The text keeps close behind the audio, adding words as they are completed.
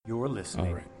You're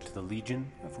listening to the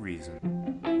Legion of Reason.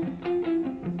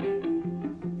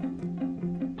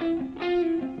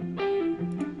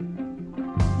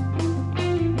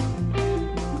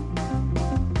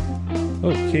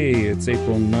 Okay, it's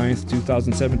April 9th,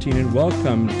 2017, and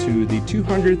welcome to the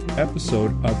 200th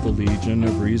episode of the Legion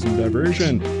of Reason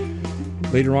Diversion.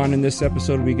 Later on in this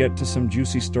episode, we get to some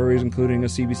juicy stories, including a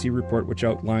CBC report which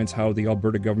outlines how the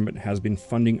Alberta government has been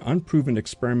funding unproven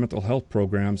experimental health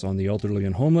programs on the elderly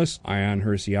and homeless. Ayaan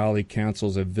Hirsi Ali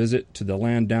cancels a visit to the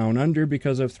land down under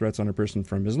because of threats on her person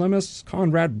from Islamists.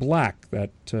 Conrad Black,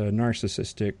 that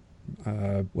narcissistic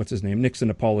Nixon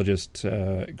apologist,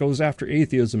 goes after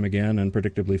atheism again and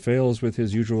predictably fails with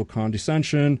his usual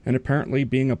condescension. And apparently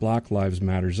being a Black Lives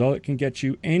Matter zealot can get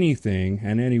you anything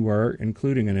and anywhere,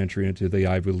 including an entry into the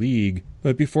Ivy League.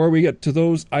 But before we get to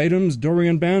those items,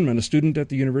 Dorian Banman, a student at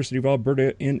the University of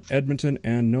Alberta in Edmonton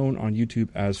and known on YouTube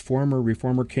as former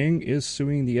Reformer King, is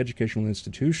suing the educational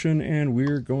institution, and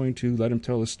we're going to let him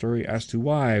tell a story as to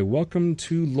why. Welcome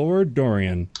to Lord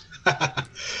Dorian.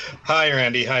 Hi,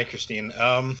 Randy. Hi, Christine.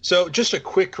 So just a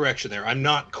quick correction there. I'm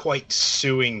not quite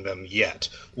suing them yet.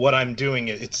 What I'm doing,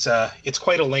 it's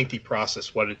quite a lengthy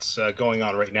process. What it's going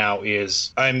on right now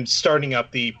is I'm starting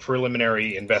up the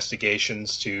preliminary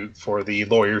investigations for the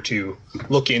lawyer to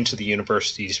look into the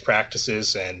university's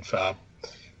practices and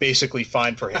basically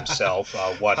find for himself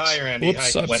what. Hi, Randy.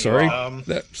 Whoops, I'm sorry.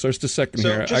 Just a second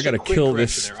here. I got to kill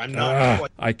this.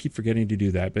 I keep forgetting to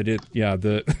do that, but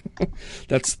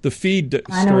that's the feed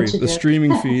story, the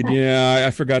streaming feed. Yeah,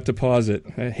 I forgot to pause it.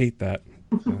 I hate that.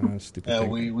 Stupid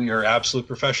thing. We are absolute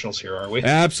professionals here, aren't we?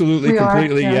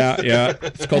 Completely. Yeah.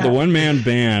 It's called the One Man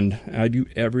Band. I do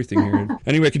everything here.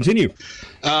 Anyway, continue.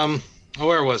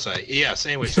 Where was I? Yes.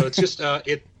 Anyway, so it's just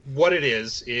what it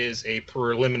is a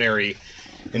preliminary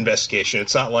investigation.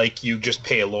 It's not like you just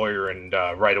pay a lawyer and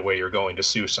right away you're going to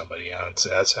sue somebody.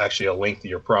 That's actually a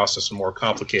lengthier process and more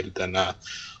complicated than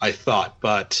I thought.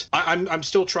 But I'm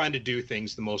still trying to do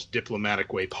things the most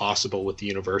diplomatic way possible with the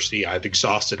university. I've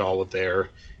exhausted all of their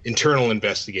internal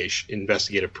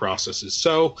investigative processes.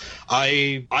 So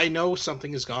I know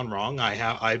something has gone wrong.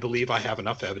 I believe I have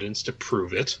enough evidence to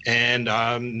prove it.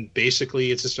 And basically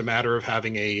it's just a matter of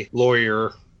having a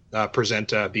lawyer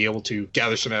be able to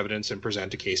gather some evidence and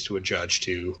present a case to a judge,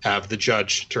 to have the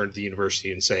judge turn to the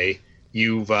university and say,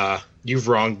 you've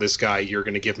wronged this guy. You're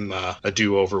going to give him a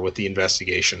do-over with the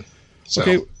investigation. So,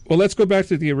 okay, well, let's go back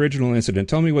to the original incident.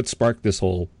 Tell me what sparked this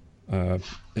whole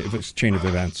chain of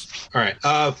events. All right.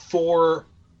 For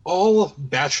all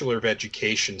Bachelor of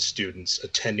Education students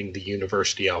attending the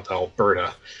University of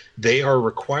Alberta, they are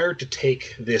required to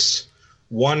take this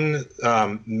one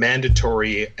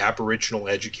mandatory Aboriginal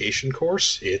education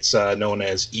course. It's known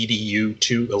as EDU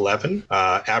 211,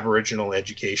 Aboriginal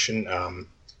Education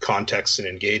Context and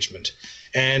Engagement.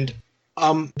 And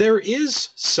there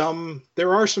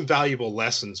are some valuable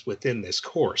lessons within this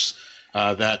course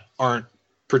that aren't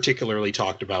particularly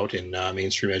talked about in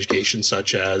mainstream education,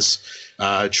 such as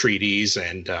treaties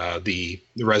and the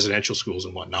residential schools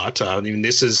and whatnot.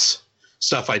 This is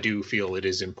stuff I do feel it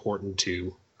is important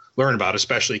to learn about,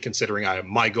 especially considering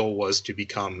my goal was to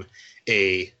become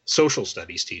a social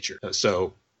studies teacher.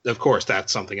 So, of course,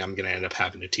 that's something I'm going to end up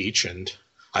having to teach, and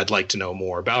I'd like to know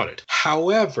more about it.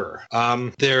 However,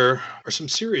 there are some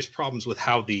serious problems with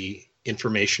how the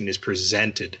information is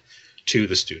presented to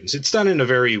the students. It's done in a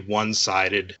very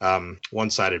one-sided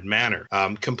manner,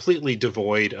 completely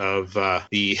devoid of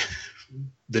the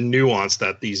nuance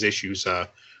that these issues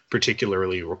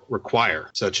particularly require,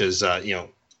 such as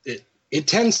It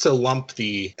tends to lump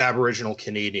the Aboriginal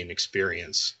Canadian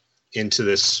experience into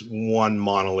this one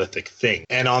monolithic thing.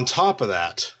 And on top of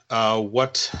that,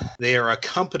 what they are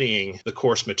accompanying the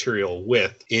course material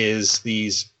with is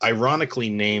these ironically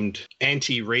named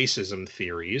anti-racism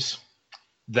theories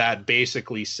that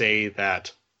basically say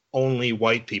that only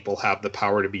white people have the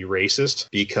power to be racist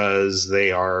because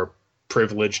they are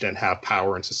privileged and have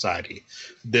power in society.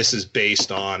 This is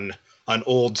based on an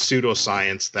old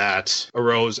pseudoscience that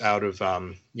arose out of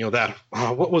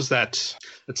what was that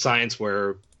science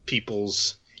where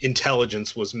people's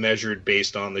intelligence was measured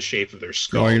based on the shape of their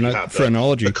skull. Oh, you're not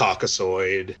phrenology. The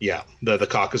Caucasoid, the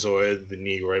Caucasoid, the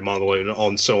Negroid, Mongoloid,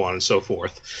 and so on and so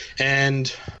forth.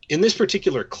 And in this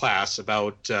particular class,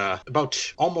 about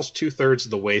almost 2/3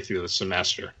 of the way through the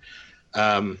semester,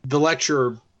 the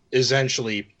lecturer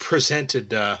essentially presented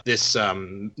this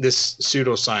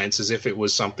pseudoscience as if it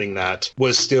was something that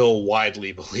was still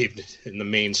widely believed in the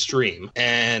mainstream.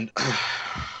 And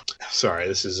sorry,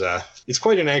 this is it's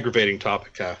quite an aggravating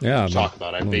topic to talk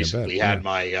about. I basically had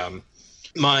my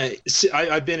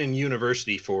I've been in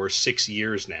university for 6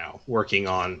 years now, working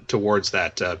towards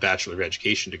that Bachelor of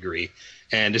Education degree.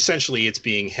 And essentially, it's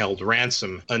being held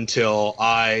ransom until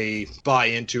I buy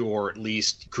into, or at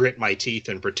least grit my teeth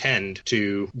and pretend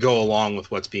to go along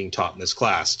with what's being taught in this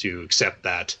class, to accept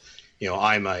that,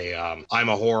 I'm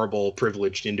a horrible,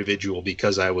 privileged individual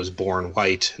because I was born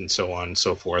white, and so on and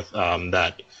so forth.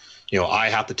 That I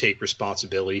have to take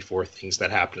responsibility for things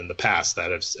that happened in the past,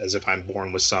 that as if I'm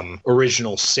born with some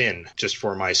original sin just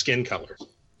for my skin color.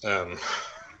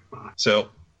 So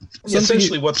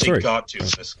essentially what they got to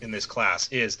in this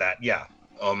class is that,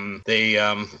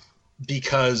 they,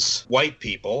 because white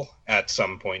people at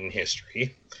some point in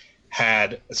history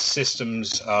had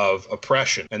systems of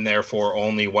oppression, and therefore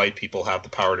only white people have the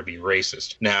power to be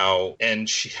racist. Now,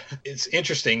 it's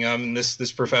interesting,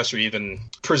 this professor even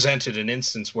presented an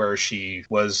instance where she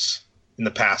was in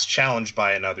the past challenged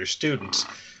by another student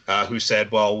who said,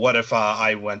 well, what if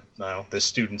the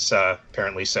students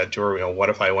apparently said to her, what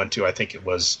if I went to, I think it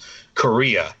was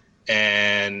Korea,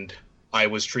 and I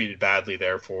was treated badly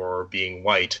there for being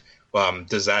white?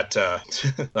 Does that is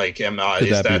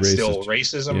that still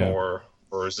racism,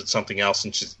 or is it something else?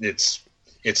 And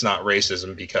it's not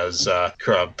racism because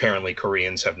apparently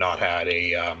Koreans have not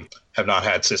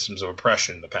had systems of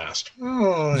oppression in the past.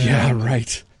 Oh, yeah,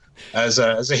 right. As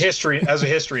a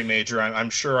history major, I'm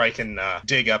sure I can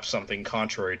dig up something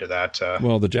contrary to that.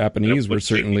 Well, the Japanese were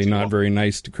certainly not very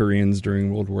nice to Koreans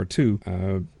during World War II.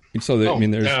 So,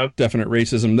 there's definite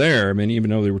racism there. Even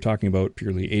though they were talking about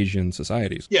purely Asian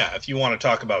societies. Yeah, if you want to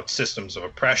talk about systems of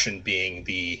oppression being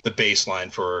the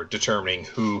baseline for determining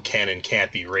who can and can't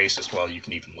be racist, well, you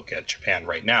can even look at Japan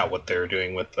right now, what they're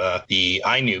doing with the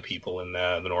Ainu people in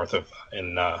the north of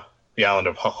the island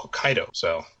of Hokkaido.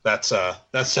 So that's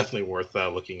definitely worth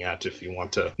looking at if you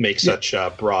want to make such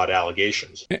broad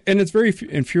allegations. And it's very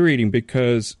infuriating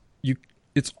because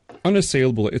it's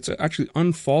unassailable. It's actually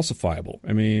unfalsifiable.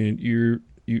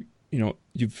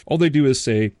 All they do is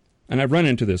say, and I've run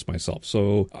into this myself.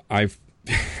 So I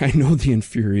know the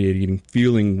infuriating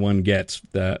feeling one gets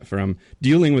from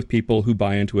dealing with people who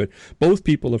buy into it, both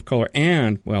people of color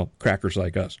and, crackers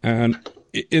like us. And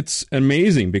it's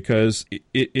amazing because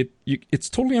it's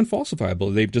totally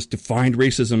unfalsifiable. They've just defined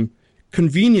racism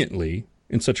conveniently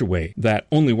in such a way that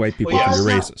only white people can be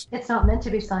racist. It's not meant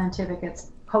to be scientific.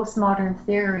 It's postmodern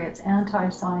theory. It's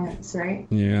anti-science, right?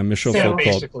 Yeah, Michel Foucault.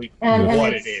 Basically, and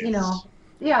what it's, it is.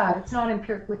 It's not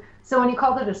empirically. So when you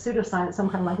call it a pseudoscience, I'm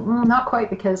kind of like, not quite,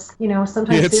 because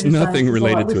sometimes it's nothing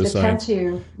related to a science.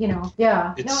 It's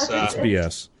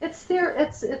BS. It's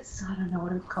I don't know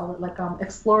what to call it, like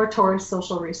exploratory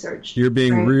social research. You're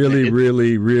being really,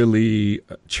 really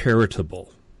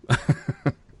charitable.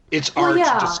 It's art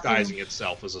disguising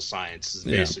itself as a science is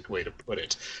the basic way to put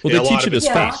it. Well, they teach it as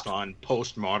based on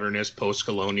postmodernist,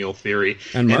 post-colonial theory,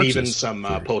 and even some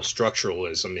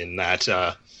post-structuralism in that,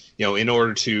 in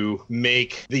order to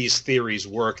make these theories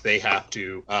work, they have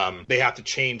to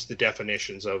change the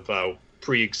definitions of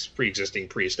pre-existing,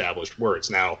 pre-established words.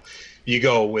 Now, you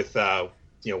go with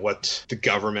what the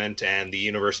government and the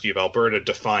University of Alberta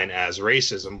define as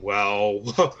racism. Well,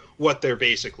 what they're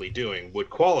basically doing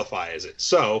would qualify as it.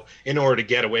 So, in order to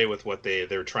get away with what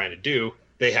they're trying to do,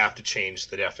 they have to change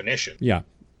the definition. Yeah.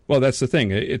 Well, that's the thing.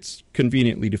 It's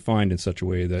conveniently defined in such a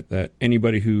way that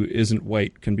anybody who isn't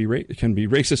white can be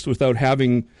racist without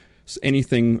having any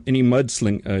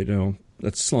mudsling,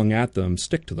 that's slung at them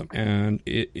stick to them. And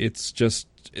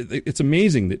it's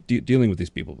amazing that dealing with these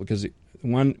people, because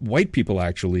white people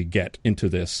actually get into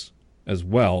this as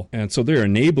well, and so they're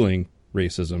enabling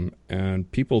racism.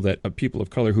 And people of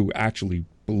color who actually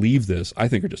believe this, I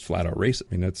think, are just flat out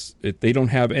racist. They don't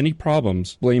have any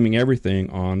problems blaming everything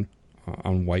on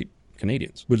white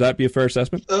Canadians. Would that be a fair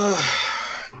assessment?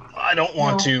 I don't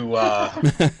want to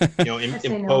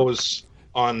impose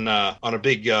on a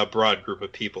big broad group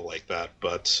of people like that,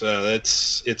 but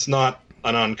it's not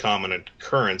an uncommon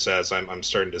occurrence, as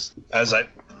I've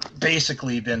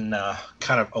basically been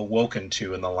kind of awoken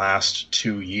to in the last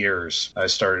 2 years. I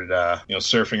started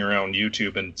surfing around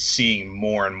YouTube and seeing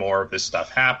more and more of this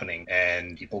stuff happening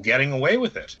and people getting away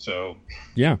with it. So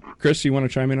yeah, Chris, you want to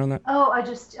chime in on that? Oh, I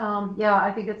just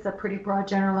I think it's a pretty broad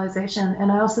generalization,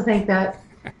 and I also think that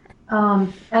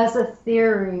as a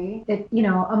theory, it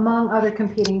among other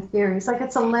competing theories, like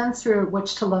it's a lens through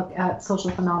which to look at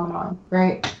social phenomenon,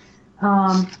 right?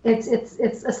 It's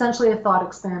essentially a thought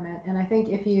experiment, and I think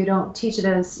if you don't teach it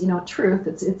as truth,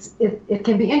 it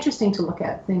can be interesting to look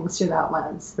at things through that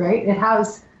lens, right? It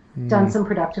has done some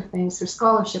productive things through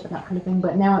scholarship and that kind of thing,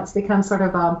 but now it's become sort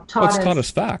of taught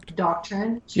as fact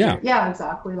doctrine. Yeah,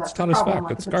 exactly. That's it's taught as fact.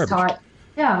 That's garbage.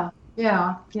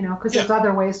 Yeah, because there's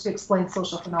other ways to explain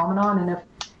social phenomenon, and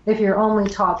if you're only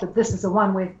taught that this is the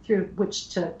one way through which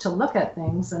to look at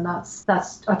things, and that's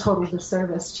a total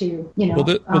disservice to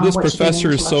this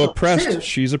professor is so oppressed. Pursuit.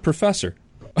 She's a professor.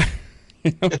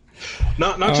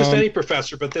 Not just any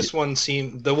professor, but this one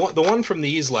seemed the one from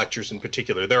these lectures in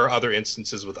particular. There are other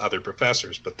instances with other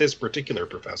professors, but this particular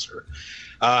professor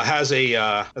has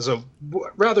a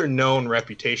rather known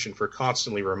reputation for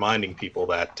constantly reminding people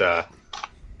that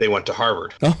they went to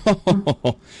Harvard.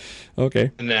 Oh,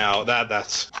 okay. Now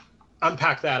that's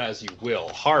unpack that as you will.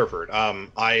 Harvard.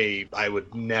 I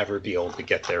would never be able to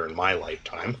get there in my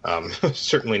lifetime.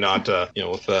 Certainly not.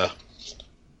 With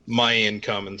my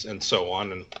income and so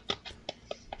on. And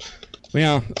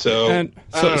yeah. So I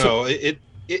don't know.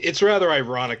 It's rather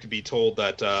ironic to be told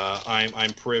that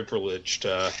I'm privileged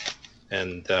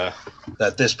and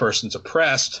that this person's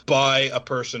oppressed by a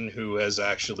person who has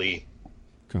actually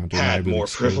had more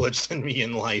privilege than me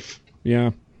in life.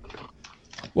 Yeah.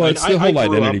 Well, it's the whole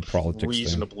identity politics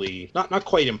reasonably thing. Not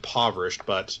quite impoverished,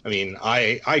 but I mean,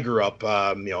 I grew up,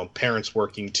 parents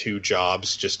working 2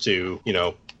 jobs just to,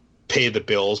 pay the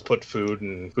bills, put food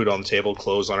on the table,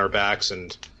 clothes on our backs,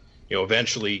 and,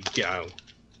 eventually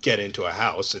get into a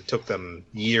house. It took them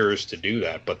years to do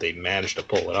that, but they managed to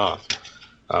pull it off.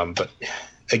 But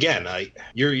again,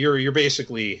 you're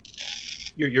basically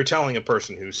you're telling a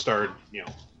person who started,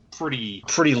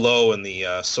 pretty low in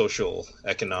the social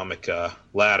economic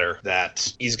ladder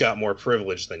that he's got more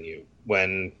privilege than you,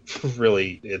 when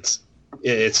really it's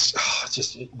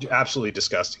just absolutely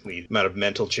disgusting, the amount of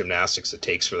mental gymnastics it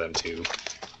takes for them to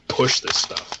push this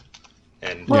stuff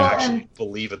and actually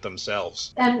believe it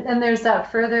themselves. And there's that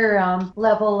further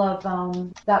level of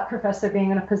that professor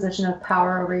being in a position of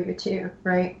power over you too,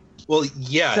 right? Well,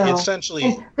 yeah, so,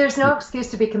 essentially. There's no excuse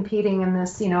to be competing in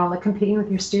this, like competing with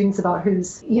your students about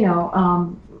who's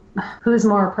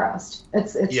more oppressed.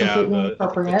 It's completely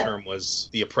inappropriate. The term was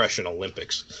the Oppression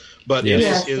Olympics. But it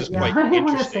is quite I didn't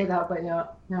interesting want to say that, but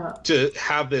yeah. To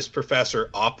have this professor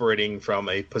operating from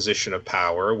a position of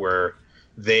power where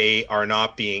they are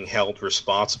not being held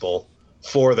responsible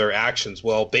for their actions.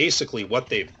 Well, basically what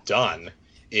they've done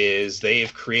is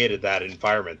they've created that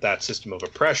environment, that system of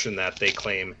oppression that they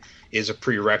claim is a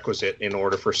prerequisite in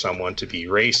order for someone to be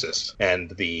racist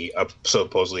and the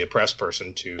supposedly oppressed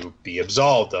person to be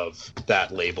absolved of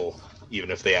that label,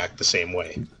 even if they act the same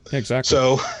way. Exactly.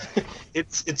 So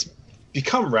it's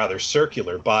become rather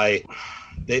circular by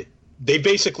they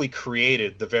basically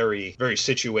created the very, very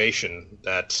situation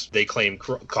that they claim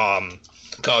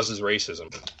causes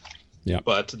racism. Yeah.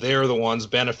 But they're the ones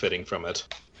benefiting from it.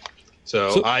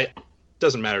 So it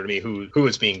doesn't matter to me who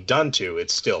it's being done to.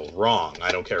 It's still wrong.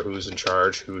 I don't care who's in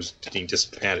charge, who's being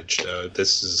disadvantaged.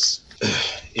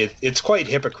 It's quite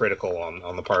hypocritical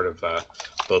on the part of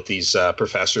both these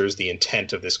professors, the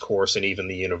intent of this course, and even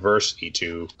the university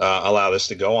to allow this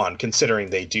to go on, considering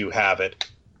they do have it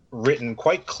written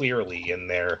quite clearly in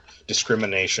their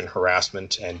discrimination,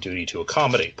 harassment, and duty to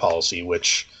accommodate policy,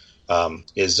 which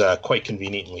is quite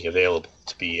conveniently available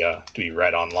to be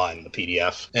read online in the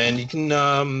PDF. And you can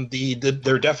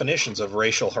their definitions of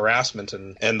racial harassment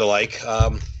and the like.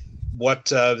 What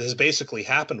has basically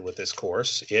happened with this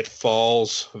course, it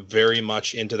falls very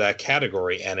much into that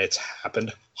category, and it's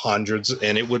happened hundreds,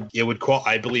 and I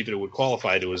believe it would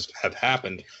qualify to have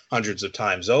happened hundreds of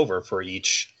times over for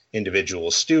each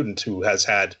individual student who has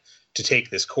had to take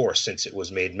this course since it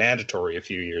was made mandatory a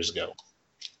few years ago.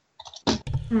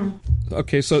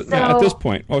 Okay, so now at this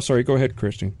point, sorry, go ahead,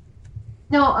 Christine.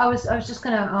 No, I was just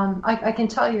gonna. I can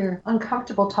tell you're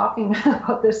uncomfortable talking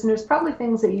about this, and there's probably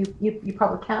things that you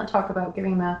probably can't talk about,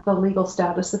 given the legal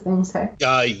status of things. Hey.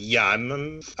 Yeah,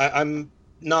 I'm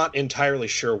not entirely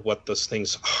sure what those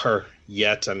things are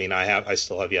yet. I mean, I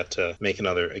still have yet to make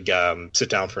another sit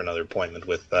down for another appointment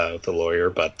with the lawyer,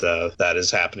 but that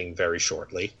is happening very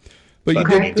shortly. But you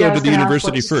did go to the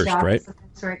university first, right?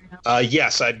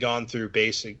 Yes, I'd gone through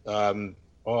basic.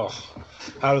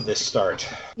 How did this start?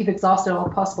 You've exhausted all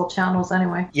possible channels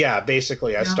anyway. Yeah,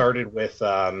 basically, I started with.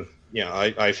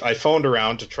 I phoned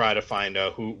around to try to find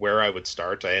out where I would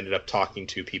start. I ended up talking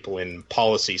to people in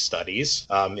policy studies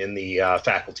in the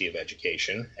Faculty of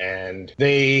Education, and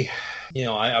they,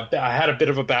 I had a bit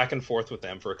of a back and forth with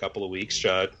them for a couple of weeks.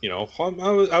 I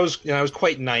was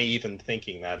quite naive in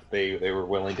thinking that they were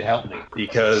willing to help me,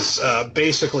 because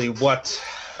basically what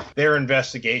their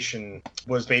investigation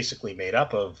was basically made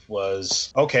up of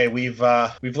was, okay, we've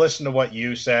listened to what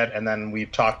you said, and then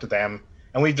we've talked to them,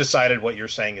 and we've decided what you're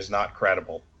saying is not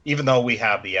credible, even though we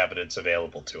have the evidence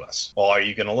available to us. Well, are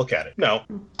you going to look at it? No.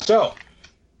 So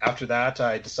after that,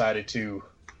 I decided to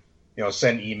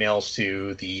send emails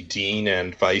to the dean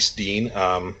and vice dean.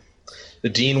 The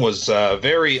dean was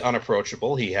very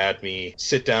unapproachable. He had me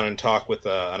sit down and talk with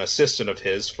an assistant of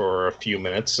his for a few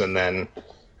minutes, and then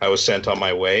I was sent on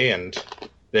my way, and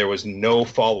there was no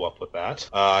follow-up with that.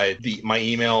 My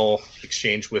email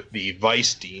exchange with the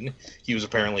vice dean, he was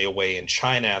apparently away in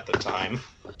China at the time.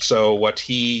 So what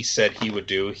he said he would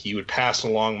do, he would pass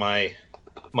along my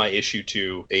issue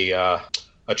to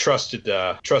a trusted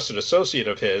associate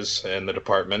of his in the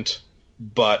department,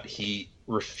 but he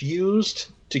refused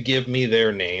to give me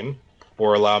their name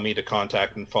or allow me to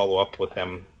contact and follow up with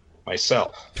them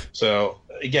myself. So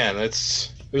again,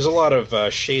 there's a lot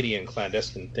of shady and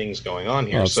clandestine things going on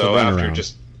here. So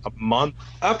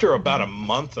after about a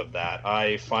month of that,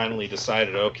 I finally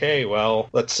decided, okay, well,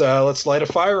 let's light a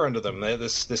fire under them.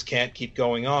 This can't keep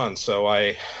going on. So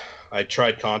I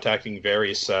tried contacting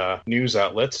various news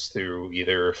outlets through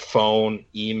either phone,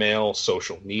 email,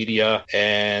 social media,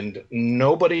 and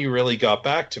nobody really got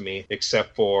back to me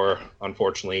except for,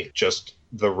 unfortunately, just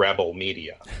the rebel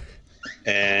media.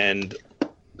 And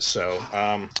so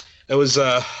it was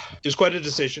quite a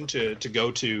decision to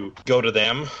go to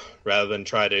them rather than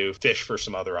try to fish for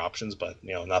some other options, but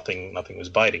nothing was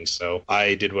biting. So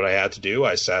I did what I had to do.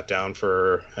 I sat down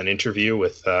for an interview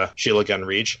with Sheila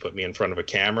Gunn-Reid. She put me in front of a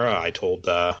camera. I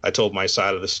told my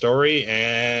side of the story,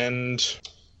 and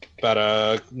about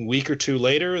a week or two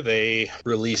later, they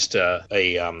released a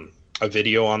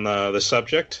video on the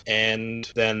subject,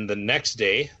 and then the next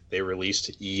day they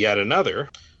released yet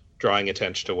another, drawing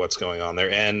attention to what's going on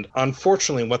there. And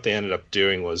unfortunately, what they ended up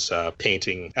doing was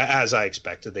painting, as I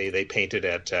expected, they painted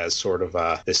it as sort of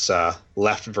this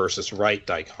left versus right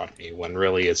dichotomy, when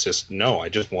really it's just, no, I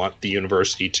just want the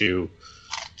university to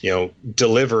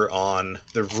deliver on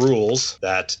the rules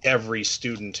that every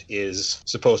student is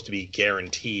supposed to be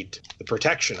guaranteed the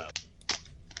protection of.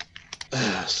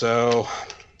 So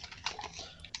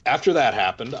after that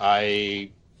happened, I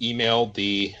emailed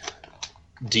the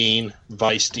dean,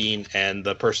 vice dean, and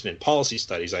the person in policy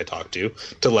studies I talked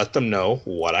to let them know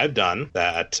what I've done,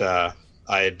 that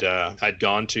I'd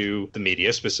gone to the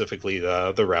media, specifically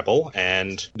the Rebel,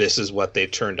 and this is what they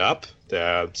turned up.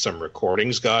 Some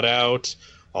recordings got out,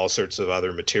 all sorts of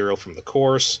other material from the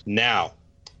course. Now,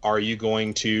 are you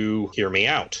going to hear me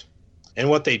out? And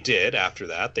what they did after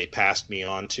that, they passed me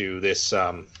on to this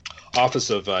Office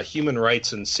of Human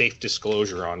Rights and Safe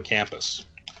Disclosure on campus.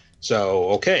 So,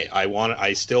 okay,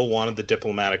 I still wanted the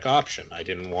diplomatic option. I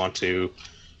didn't want to,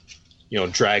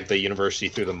 drag the university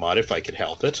through the mud if I could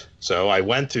help it. So I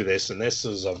went through this, and this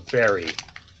is a very,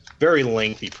 very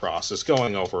lengthy process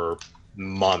going over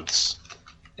months.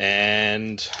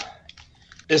 And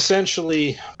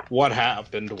essentially what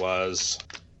happened was,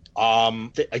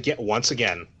 once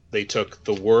again, they took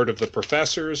the word of the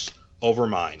professors over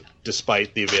mine,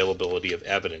 despite the availability of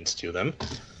evidence to them.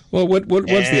 Well,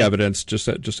 what's the evidence? Just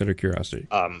out of curiosity.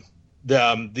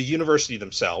 The university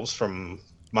themselves, from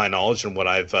my knowledge and what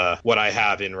I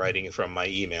have in writing from my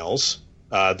emails,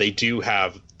 they do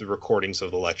have the recordings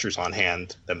of the lectures on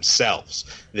hand themselves.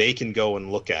 They can go and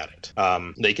look at it.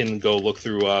 They can go look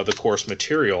through the course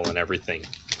material and everything.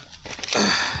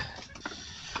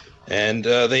 And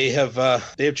they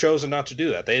have chosen not to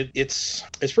do that.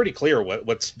 It's pretty clear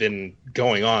what's been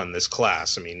going on in this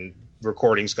class. I mean,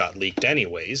 recordings got leaked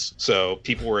anyways, so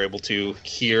people were able to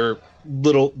hear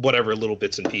little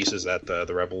bits and pieces that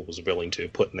the Rebel was willing to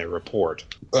put in their report.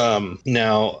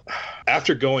 Now,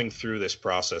 after going through this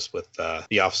process with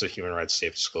the Office of Human Rights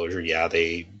Safe Disclosure,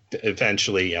 they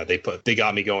eventually they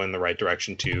got me going in the right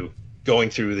direction to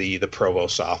going through the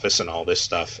provost's office and all this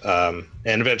stuff. And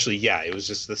eventually, it was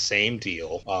just the same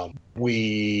deal.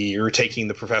 We were taking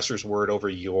the professor's word over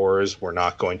yours. We're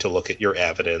not going to look at your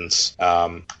evidence.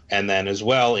 And then as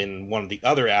well, in one of the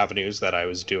other avenues that I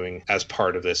was doing as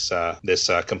part of this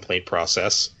complaint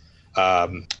process,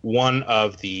 one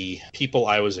of the people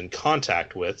I was in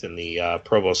contact with in the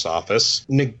provost's office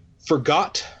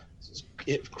forgot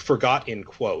in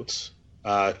quotes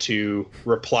to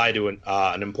reply to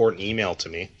an important email to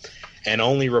me, and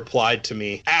only replied to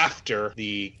me after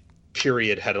the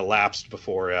period had elapsed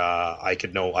before I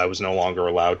was no longer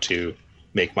allowed to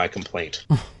make my complaint.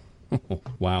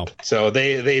 Wow. So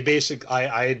they basically,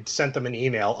 I had sent them an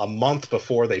email a month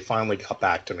before they finally got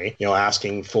back to me,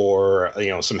 asking for,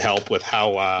 some help with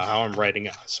how I'm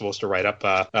supposed to write up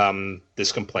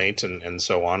this complaint and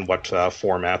so on, what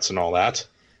formats and all that.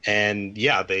 And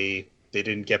they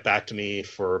didn't get back to me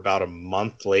for about a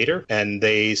month later, and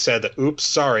they said that, oops,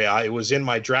 sorry, it was in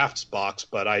my drafts box,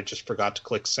 but I just forgot to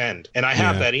click send. And I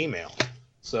have that email.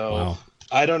 So wow.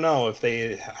 I don't know if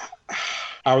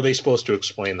How are they supposed to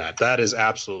explain that? That is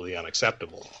absolutely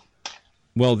unacceptable.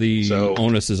 Well, the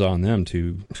onus is on them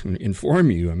to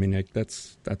inform you. I mean,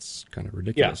 that's kind of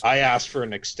ridiculous. Yeah, I asked for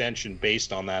an extension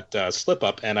based on that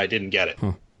slip-up, and I didn't get it.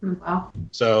 Huh. Wow.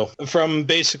 So from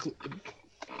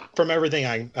everything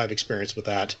I've experienced with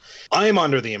that, I am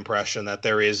under the impression that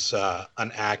there is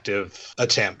an active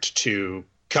attempt to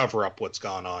cover up what's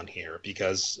gone on here,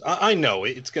 because I know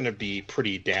it's going to be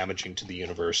pretty damaging to the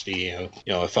university.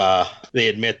 If they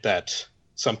admit that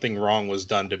something wrong was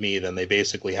done to me, then they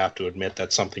basically have to admit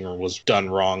that something was done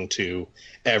wrong to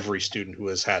every student who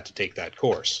has had to take that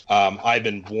course. I've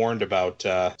been warned about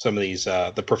some of these,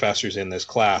 the professors in this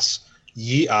class,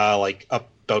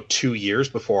 about 2 years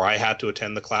before I had to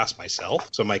attend the class myself.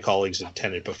 So my colleagues had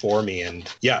attended before me, and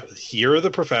here are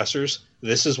the professors.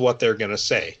 This is what they're going to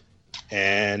say.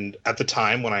 And at the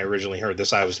time when I originally heard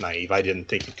this, I was naive. I didn't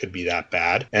think it could be that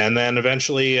bad. And then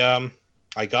eventually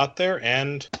I got there,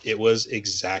 and it was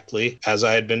exactly as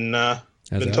I had been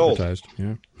told. Advertised,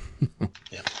 yeah.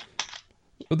 Yeah.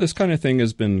 Well, this kind of thing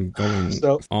has been going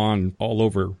on all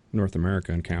over North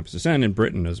America and campuses, and in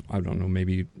Britain, as I don't know,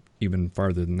 maybe even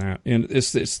farther than that. And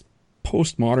it's this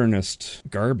postmodernist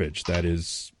garbage that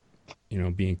is,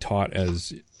 being taught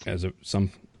as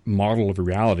some model of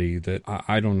reality that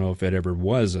I don't know if it ever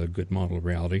was a good model of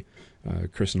reality.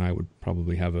 Chris and I would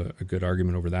probably have a good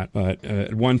argument over that. But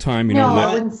at one time,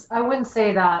 I wouldn't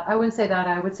say that. I would say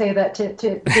that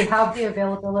to have the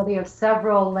availability of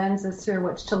several lenses through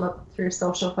which to look through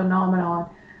social phenomenon,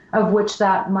 of which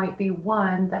that might be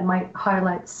one that might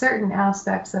highlight certain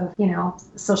aspects of,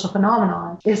 social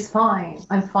phenomenon, is fine.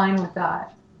 I'm fine with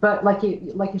that. But like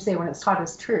you say, when it's taught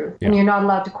as truth, and you're not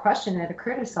allowed to question it or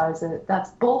criticize it, that's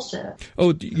bullshit.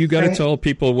 Oh, you got to tell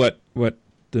people what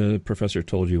the professor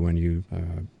told you when you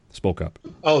spoke up.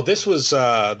 Oh, this was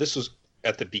at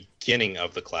the beginning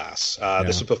of the class.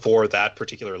 This was before that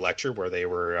particular lecture where they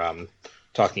were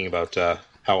talking about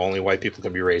how only white people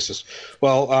can be racist.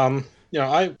 Well,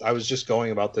 I was just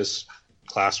going about this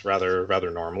class rather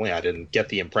normally. I didn't get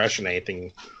the impression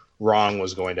anything wrong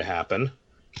was going to happen.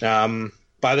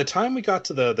 By the time we got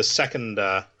to the second,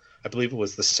 I believe it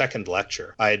was the second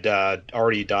lecture, I'd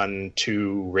already done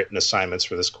 2 written assignments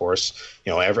for this course.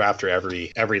 After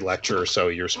every lecture or so,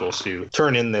 you're supposed to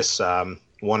turn in this 1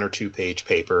 or 2 page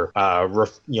paper,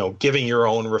 giving your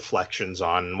own reflections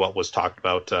on what was talked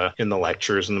about in the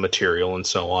lectures and the material and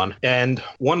so on. And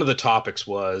one of the topics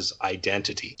was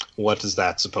identity. What is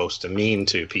that supposed to mean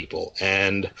to people?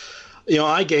 And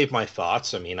I gave my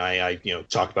thoughts. I mean, I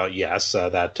talked about,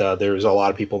 that there's a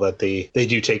lot of people that they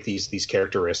do take these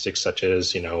characteristics such as,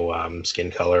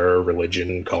 skin color,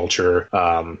 religion, culture,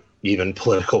 even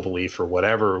political belief or what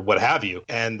have you.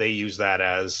 And they use that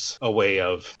as a way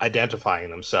of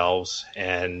identifying themselves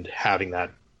and having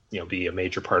that, be a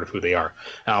major part of who they are.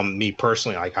 Me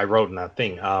personally, like I wrote in that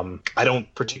thing, I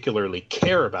don't particularly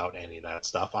care about any of that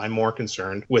stuff. I'm more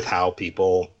concerned with how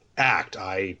people act.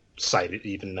 I cited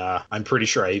even, I'm pretty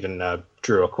sure I even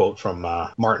drew a quote from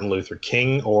Martin Luther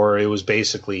King, or it was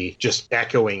basically just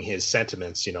echoing his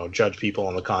sentiments, judge people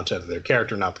on the content of their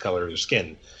character, not the color of their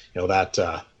skin,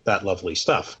 that lovely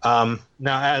stuff. Now,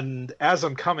 and as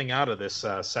I'm coming out of this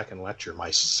second lecture, my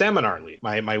seminar lead,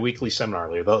 my weekly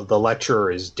seminar leader, the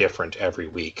lecturer is different every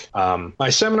week. My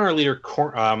seminar leader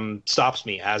stops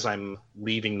me as I'm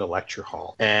leaving the lecture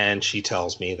hall, and she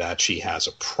tells me that she has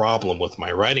a problem with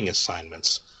my writing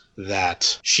assignments,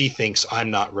 that she thinks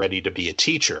I'm not ready to be a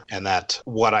teacher, and that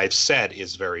what I've said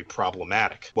is very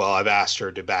problematic. Well, I've asked her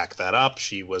to back that up.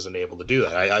 She wasn't able to do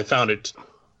that. I found it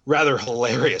rather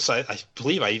hilarious. I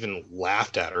believe I even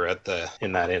laughed at her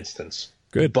in that instance.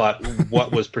 Good. But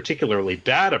what was particularly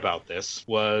bad about this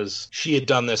was she had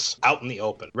done this out in the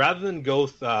open. Rather than go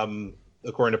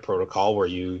according to protocol, where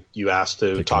you ask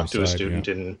to talk to a student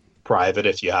in private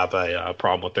if you have a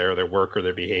problem with their work or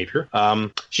their behavior.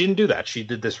 She didn't do that. She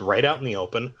did this right out in the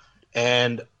open,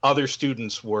 and other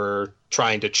students were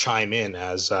trying to chime in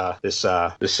as this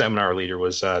seminar leader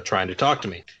was trying to talk to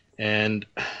me. And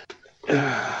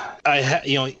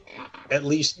at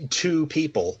least 2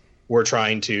 people were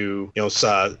trying to,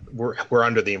 were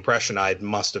under the impression I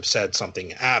must have said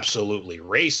something absolutely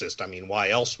racist. I mean, why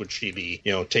else would she be,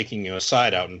 taking you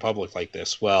aside out in public like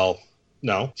this? Well,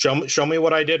 no, show me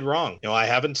what I did wrong. I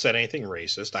haven't said anything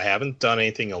racist. I haven't done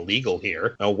anything illegal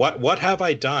here. No, what have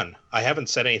I done? I haven't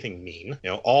said anything mean.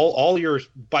 All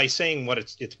by saying what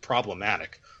it's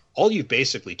problematic. All you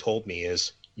basically told me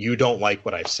is you don't like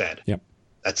what I've said. Yep.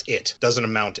 That's it. Doesn't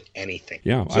amount to anything.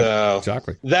 Yeah, so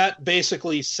exactly. That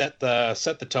basically set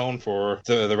the tone for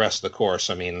the rest of the course.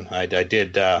 I mean, I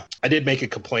did make a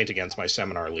complaint against my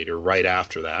seminar leader right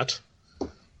after that.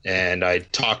 and I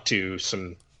talked to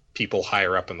some people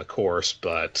higher up in the course,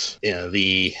 but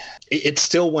it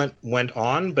still went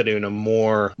on, but in a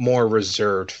more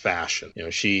reserved fashion.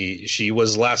 She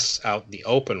was less out in the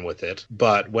open with it,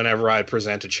 but whenever I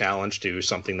present a challenge to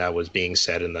something that was being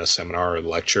said in the seminar or the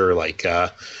lecture, like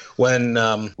when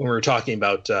we were talking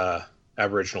about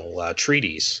Aboriginal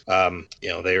treaties,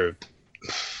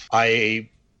 I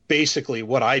basically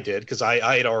what I did, because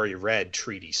I had already read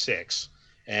Treaty 6.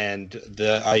 And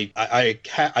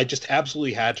I just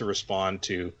absolutely had to respond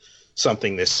to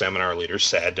something this seminar leader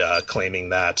said, claiming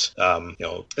that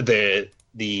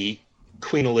the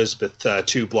Queen Elizabeth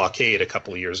II blockade a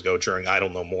couple of years ago during "I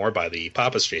Don't Know More" by the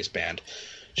Papa's Chase Band,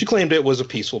 she claimed it was a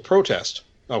peaceful protest.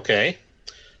 Okay,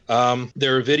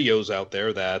 there are videos out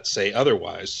there that say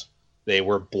otherwise. They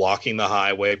were blocking the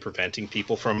highway, preventing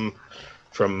people from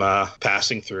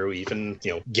passing through, even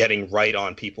getting right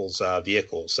on people's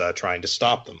vehicles, trying to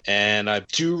stop them. And I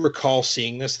do recall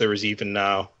seeing this. There was even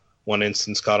one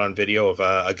instance caught on video of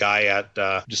a guy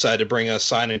decided to bring a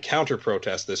sign and counter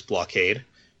protest this blockade,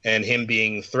 and him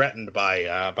being threatened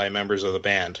by members of the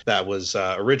band. That was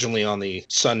originally on the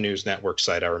Sun News Network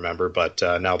site, I remember, but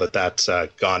now that that's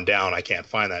gone down, I can't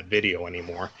find that video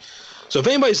anymore. So if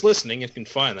anybody's listening and can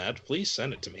find that, please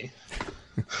send it to me.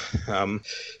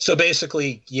 So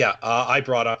basically, I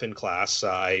brought up in class,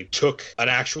 I took an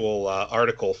actual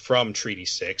article from Treaty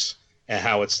 6 and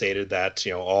how it stated that,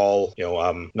 all,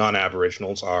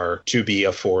 non-Aboriginals are to be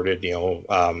afforded,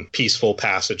 peaceful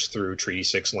passage through Treaty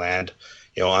 6 land,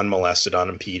 unmolested,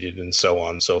 unimpeded, and so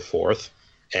on and so forth.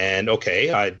 And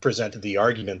I presented the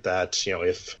argument that,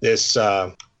 if this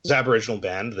Aboriginal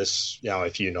band,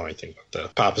 if you know anything about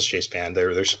the Papa's Chase Band,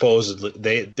 they're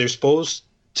supposed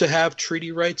to have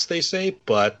treaty rights, they say,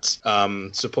 but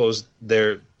suppose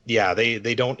they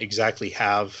don't exactly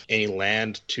have any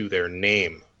land to their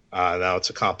name. Now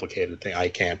it's a complicated thing. I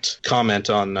can't comment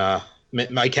on.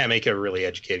 I can't make a really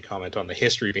educated comment on the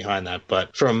history behind that,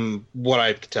 but from what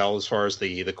I can tell, as far as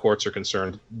the courts are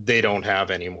concerned, they don't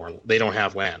have any more. They don't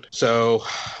have land. So,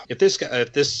 if this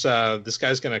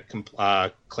guy's going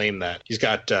to claim that he's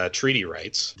got treaty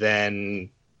rights, then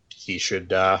he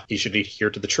should adhere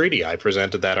to the treaty. I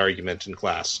presented that argument in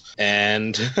class,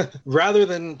 and rather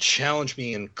than challenge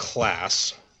me in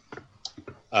class,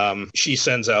 she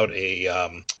sends out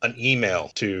an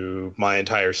email to my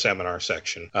entire seminar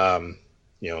section,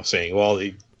 saying,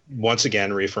 once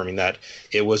again reaffirming that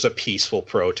it was a peaceful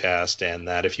protest, and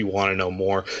that if you want to know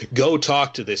more, go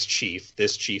talk to this chief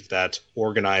that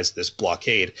organized this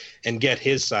blockade, and get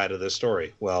his side of the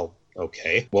story. Well,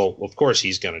 okay. Well, of course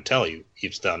he's going to tell you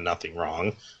he's done nothing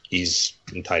wrong. He's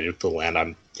entitled to the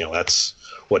land. That's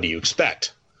what do you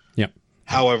expect? Yeah.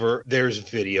 However, there's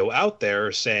video out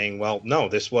there saying, well, no,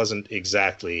 this wasn't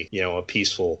exactly, a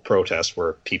peaceful protest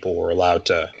where people were allowed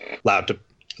to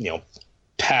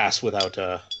pass without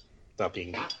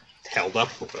being held up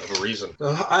for whatever reason.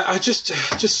 I just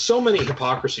so many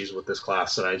hypocrisies with this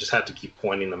class, and I just had to keep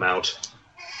pointing them out.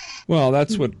 Well,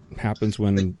 that's what happens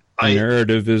when a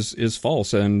narrative is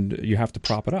false, and you have to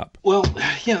prop it up. Well,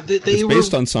 yeah, it's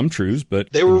based on some truths,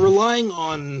 but they were relying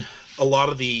on a lot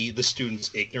of the students'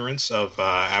 ignorance of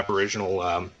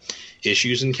Aboriginal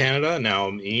issues in Canada. Now,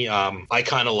 me, I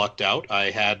kind of lucked out. I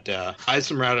had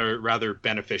some rather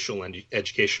beneficial and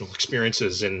educational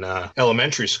experiences in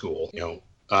elementary school.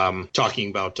 Talking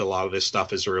about a lot of this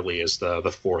stuff as early as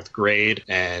the fourth grade,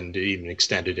 and even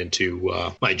extended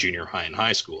into my junior high and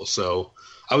high school. So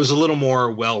I was a little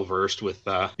more well-versed with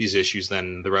these issues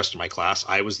than the rest of my class.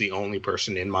 I was the only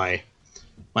person in my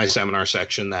seminar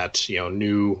section that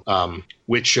knew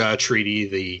which treaty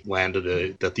the land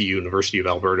that the University of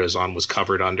Alberta is on was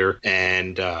covered under,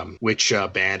 and which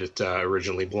band it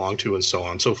originally belonged to, and so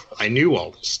on. So I knew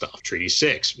all this stuff, Treaty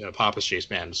 6, Papa's Chase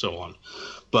Band, and so on.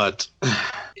 But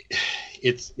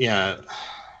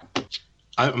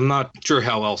I'm not sure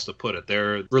how else to put it.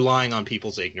 They're relying on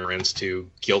people's ignorance to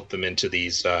guilt them into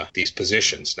these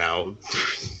positions. Now,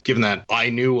 given that I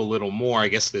knew a little more, I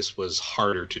guess this was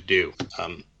harder to do.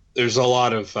 There was a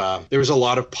lot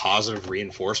of positive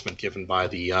reinforcement given by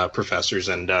the professors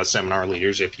and seminar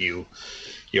leaders. If you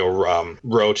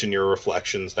wrote in your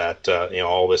reflections that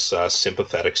all this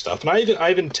sympathetic stuff, and I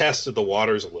even tested the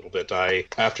waters a little bit.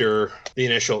 After the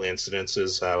initial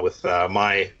incidences with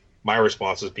my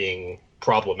responses being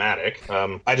problematic,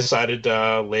 I decided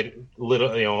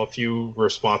a few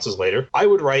responses later, I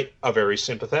would write a very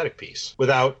sympathetic piece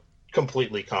without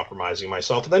completely compromising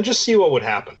myself, and then just see what would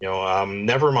happen.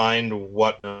 Never mind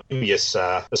what previous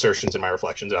assertions in my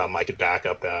reflections. I could back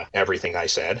up everything I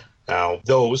said. Now,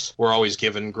 those were always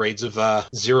given grades of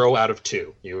 0 out of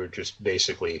 2. You were just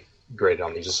basically graded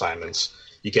on these assignments.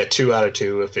 You get 2 out of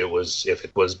 2 if it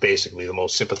was basically the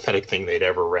most sympathetic thing they'd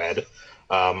ever read,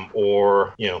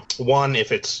 or 1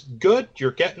 if it's good,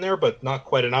 you're getting there but not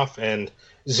quite enough, and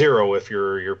 0 if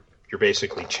you're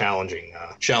basically challenging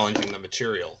the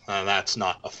material. That's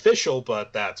not official,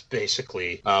 but that's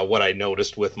basically what I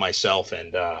noticed with myself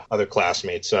and other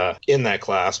classmates in that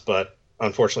class. But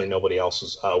unfortunately, nobody else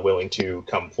is willing to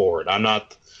come forward. I'm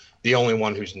not the only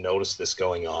one who's noticed this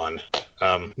going on,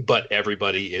 but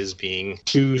everybody is being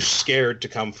too scared to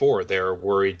come forward. They're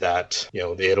worried that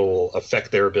it'll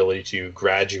affect their ability to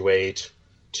graduate,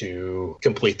 to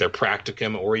complete their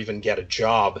practicum, or even get a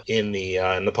job in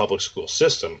the public school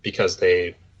system, because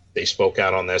they spoke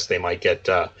out on this. They might get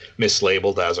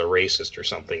mislabeled as a racist or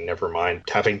something, never mind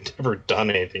having never done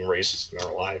anything racist in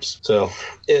their lives. So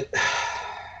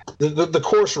the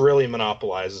course really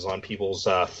monopolizes on people's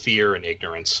fear and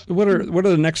ignorance. What are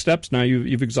the next steps now?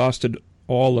 You've exhausted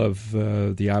all of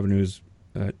the avenues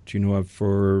that you know of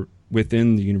for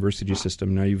within the university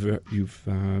system. Now you've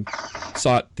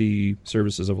sought the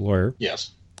services of a lawyer.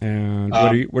 Yes. And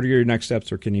what are your next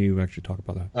steps, or can you actually talk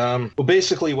about that? Well,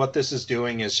 basically, what this is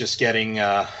doing is just getting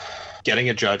a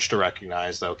judge to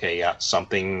recognize that, okay, yeah,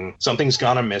 something's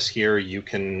gone amiss here.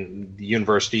 The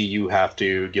university, you have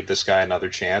to give this guy another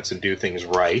chance and do things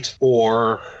right,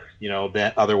 or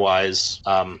that otherwise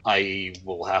I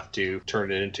will have to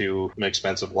turn it into an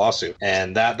expensive lawsuit,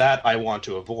 and that I want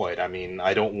to avoid. I mean,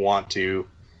 I don't want to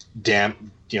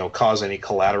cause any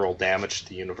collateral damage to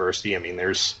the university. I mean,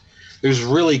 there's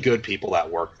really good people that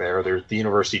work there. The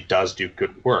university does do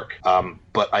good work,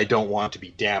 but I don't want to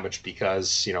be damaged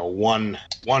because one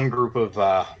group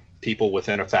of people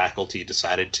within a faculty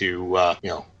decided to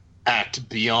act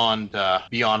beyond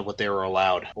what they were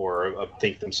allowed, or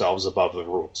think themselves above the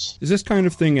rules. Is this kind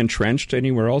of thing entrenched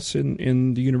anywhere else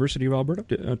in the University of Alberta?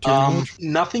 To your knowledge?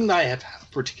 Nothing that I have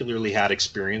particularly had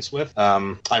experience with.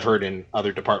 I've heard in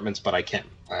other departments, but I can't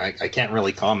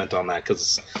really comment on that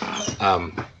because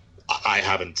I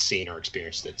haven't seen or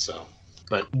experienced it. So,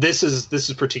 but this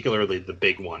is particularly the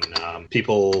big one.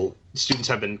 Students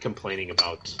have been complaining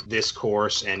about this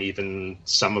course and even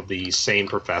some of the same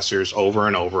professors over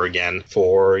and over again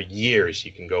for years.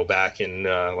 You can go back in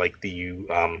on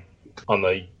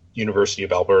the University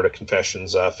of Alberta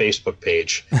Confessions Facebook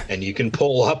page, and you can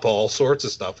pull up all sorts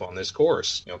of stuff on this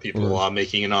course. People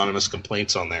making anonymous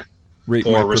complaints on there.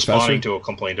 Or responding to a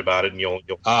complaint about it, and you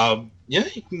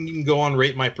can go on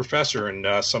Rate My Professor,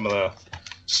 and some of the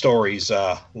stories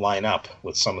line up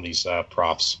with some of these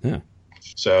profs. Yeah.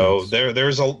 So there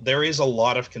is a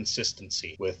lot of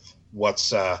consistency with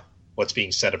what's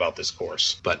being said about this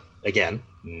course, but again,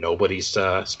 nobody's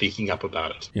speaking up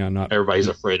about it. Yeah, everybody's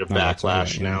afraid of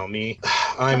backlash now.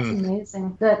 That's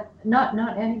amazing that not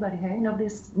anybody. Hey,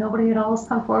 nobody at all has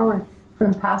come forward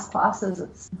from past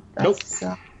classes. Nope.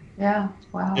 Yeah,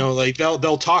 wow.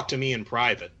 They'll talk to me in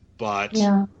private, but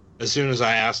as soon as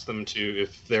I ask them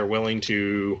if they're willing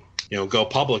to, go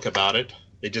public about it,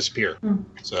 they disappear.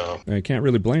 So I can't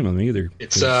really blame them either.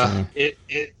 It's a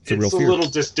little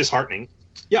disheartening.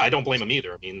 Yeah, I don't blame them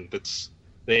either. I mean,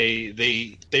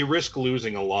 they risk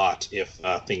losing a lot if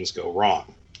things go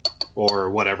wrong,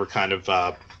 or whatever kind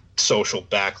of social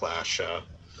backlash.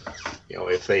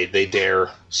 If they dare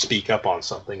speak up on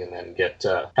something and then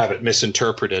have it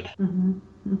misinterpreted.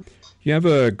 Mm-hmm. You have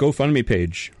a GoFundMe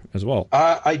page as well.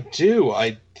 I do.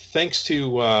 Thanks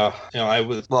to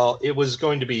it was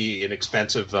going to be an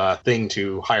expensive thing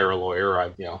to hire a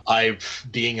lawyer.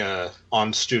 Being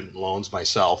on student loans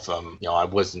myself, I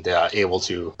wasn't able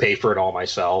to pay for it all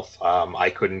myself.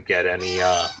 I couldn't get any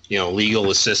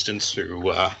legal assistance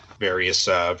through various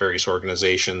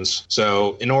organizations.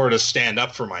 So in order to stand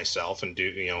up for myself and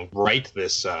do right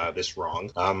this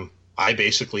wrong, I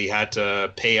basically had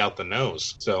to pay out the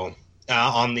nose. So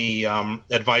on the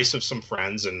advice of some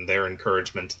friends and their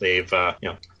encouragement, they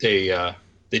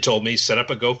told me set up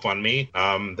a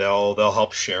GoFundMe. They'll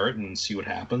help share it and see what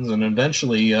happens. And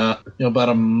eventually, about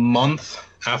a month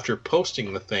after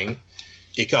posting the thing,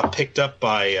 it got picked up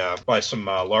by some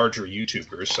larger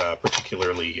YouTubers,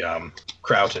 particularly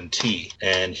Kraut and T,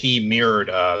 and he mirrored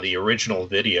the original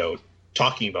video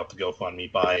talking about the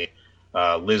GoFundMe by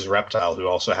Liz Reptile, who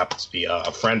also happens to be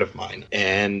a friend of mine.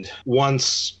 And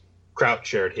once Kraut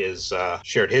shared his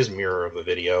mirror of the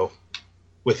video,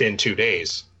 within 2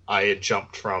 days, I had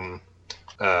jumped from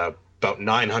about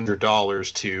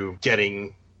 $900 to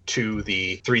getting to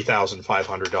the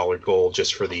 $3,500 goal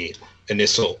just for the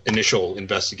initial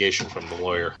investigation from the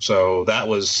lawyer. So that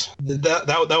was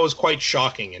quite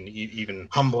shocking and even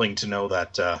humbling to know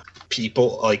that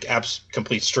people, like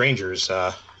complete strangers,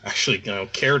 actually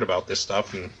cared about this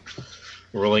stuff and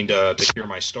were willing to hear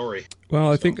my story.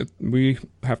 Well, I think we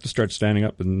have to start standing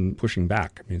up and pushing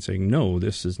back. I mean, saying, no,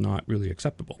 this is not really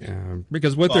acceptable.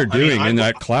 Because what they're doing in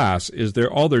that class is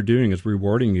all they're doing is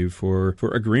rewarding you for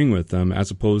agreeing with them, as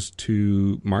opposed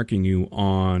to marking you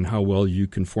on how well you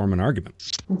can form an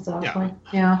argument. Exactly.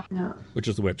 Yeah. Which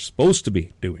is what it's supposed to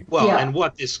be doing. Well, and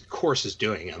what this course is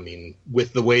doing, I mean,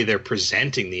 with the way they're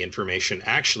presenting the information,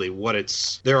 actually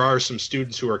there are some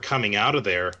students who are coming out of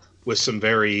there with some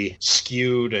very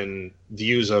skewed and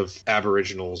views of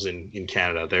Aboriginals in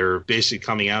Canada. They're basically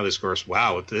coming out of this course,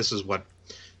 wow, if this is what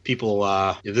people,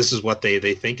 if this is what they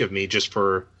think of me just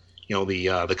for,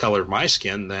 the color of my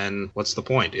skin, then what's the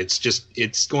point?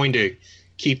 It's going to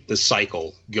keep the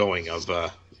cycle going of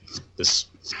this.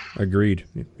 Agreed.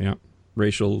 Yeah.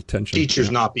 Racial tension.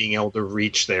 Teachers not being able to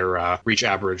reach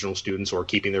Aboriginal students, or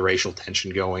keeping the racial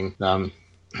tension going.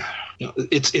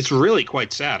 It's really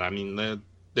quite sad. I mean,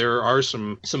 there are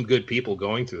some good people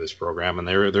going through this program, and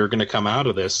they're going to come out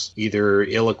of this either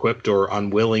ill-equipped or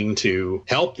unwilling to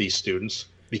help these students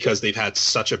because they've had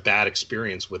such a bad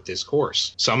experience with this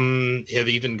course. Some have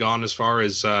even gone as far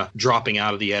as dropping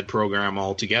out of the ed program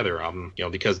altogether,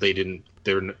 because they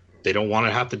don't want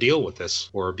to have to deal with this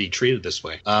or be treated this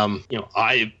way. I've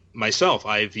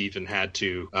even had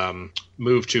to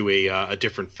move to a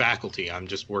different faculty. I'm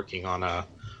just working on a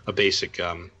basic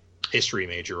history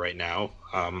major right now,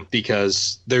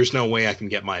 because there's no way I can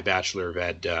get my Bachelor of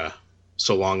Ed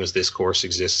so long as this course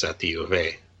exists at the U of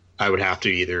A. I would have to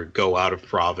either go out of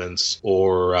province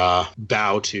or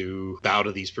bow to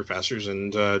these professors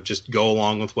and just go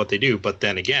along with what they do. But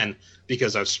then again,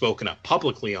 because I've spoken up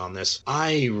publicly on this,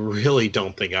 I really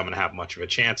don't think I'm going to have much of a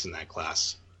chance in that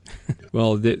class.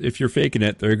 Well, if you're faking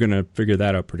it, they're going to figure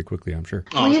that out pretty quickly, I'm sure.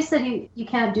 Well, you said you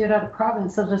can't do it out of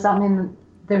province, so does that mean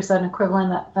there's an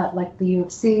equivalent at like the U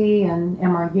of C and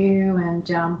MRU and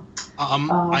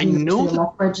I know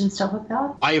Lethbridge and stuff like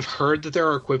that? I have heard that there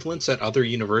are equivalents at other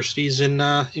universities in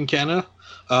Canada.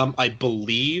 I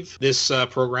believe this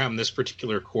program, this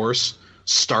particular course,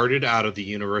 started out of the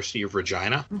University of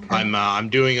Regina. Okay. I'm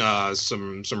doing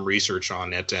some research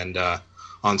on it and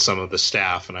on some of the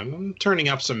staff, and I'm turning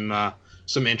up some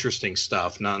interesting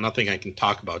stuff. Nothing I can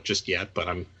talk about just yet, but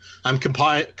I'm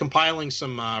compiling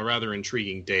some rather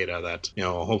intriguing data that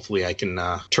hopefully I can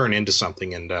turn into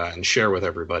something and share with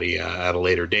everybody at a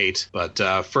later date. But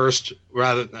first,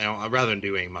 rather than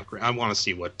doing muck, I want to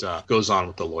see what goes on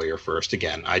with the lawyer first.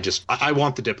 Again, I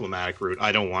want the diplomatic route.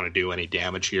 I don't want to do any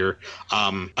damage here.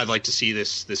 I'd like to see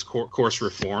this course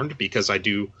reformed because I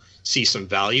do see some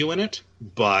value in it,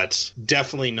 but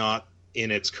definitely not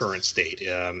in its current state.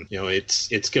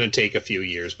 It's going to take a few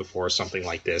years before something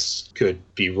like this could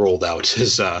be rolled out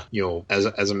as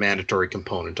a mandatory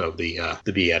component of the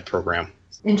BEd program.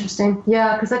 Interesting.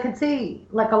 Yeah, because I could see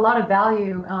like a lot of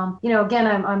value. Again,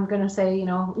 I'm going to say,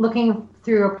 looking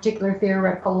through a particular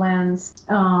theoretical lens,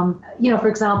 for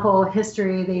example,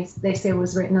 history, they say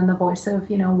was written in the voice of,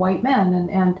 white men,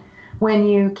 and when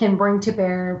you can bring to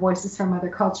bear voices from other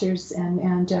cultures and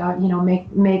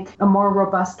make a more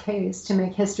robust case to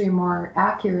make history more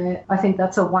accurate, I think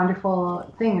that's a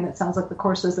wonderful thing. And it sounds like the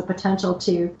course has the potential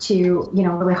to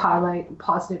really highlight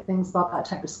positive things about that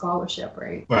type of scholarship,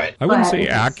 right? Right. I wouldn't say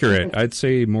accurate. I'd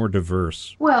say more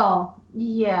diverse. Well,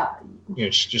 yeah. You're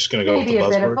just going to go maybe with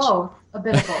the buzzwords? Maybe a bit of both. A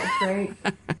bit of both, right?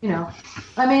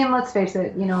 I mean, let's face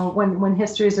it, when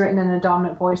history is written in a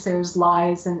dominant voice, there's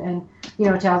lies and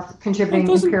to have contributing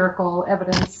empirical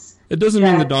evidence. It doesn't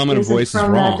mean the dominant voice is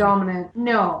from wrong. That dominant,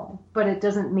 no, but it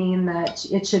doesn't mean that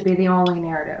it should be the only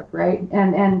narrative, right?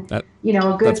 And a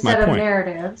good set of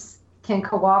narratives can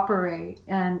cooperate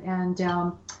and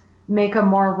make a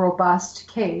more robust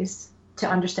case to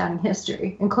understanding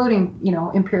history, including,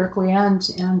 empirically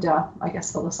and I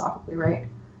guess philosophically, right?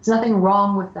 There's nothing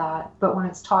wrong with that, but when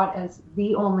it's taught as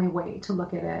the only way to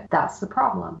look at it, that's the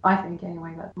problem. I think,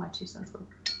 anyway, that's my 2 cents.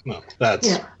 Well,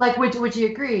 that's... would you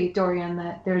agree, Dorian,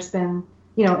 that there's been,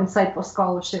 insightful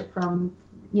scholarship from,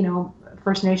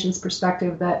 First Nations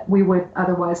perspective that we would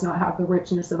otherwise not have the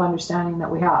richness of understanding that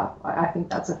we have? I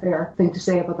think that's a fair thing to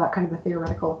say about that kind of a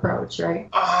theoretical approach, right?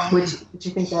 Would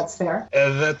you think that's fair?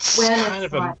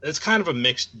 It's kind of a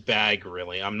mixed bag,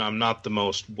 really. I'm not the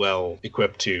most well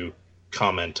equipped to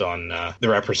comment on the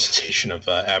representation of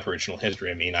Aboriginal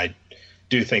history. I mean, I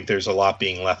do think there's a lot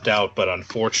being left out, but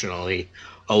unfortunately,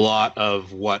 a lot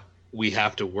of what we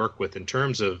have to work with in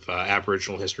terms of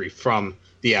Aboriginal history from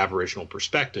the Aboriginal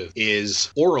perspective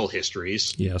is oral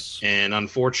histories. Yes. And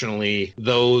unfortunately,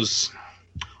 those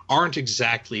aren't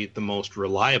exactly the most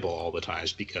reliable all the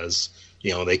times because,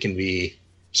 they can be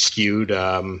skewed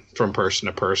from person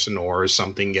to person, or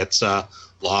something gets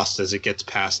lost as it gets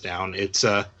passed down.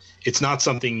 It's not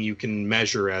something you can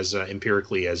measure as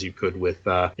empirically as you could with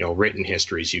written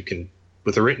histories.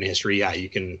 With a written history, you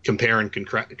can compare and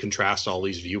contrast all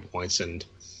these viewpoints and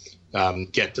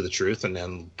get to the truth, and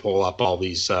then pull up all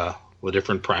these the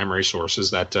different primary sources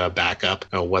that back up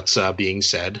what's being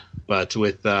said. But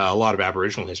with a lot of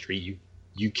Aboriginal history,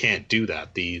 you can't do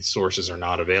that. The sources are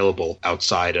not available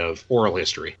outside of oral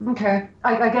history. Okay,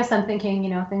 I guess I'm thinking,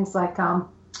 things like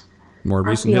more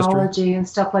recent archaeology history and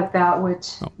stuff like that would,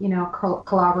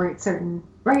 collaborate certain,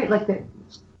 right? Like the.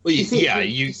 Well, you see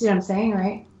what I'm saying,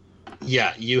 right?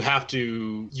 Yeah, you have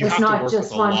to. You have to work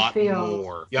with a lot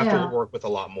more. You have to work with a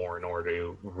lot more in order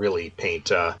to really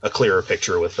paint a clearer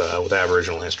picture with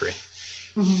Aboriginal history.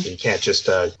 Mm-hmm. You can't just,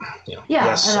 I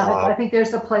think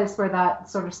there's a place where that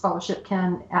sort of scholarship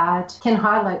can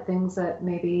highlight things that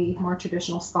maybe more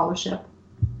traditional scholarship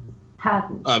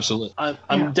hadn't. Absolutely.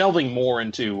 I'm delving more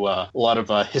into a lot of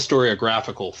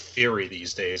historiographical theory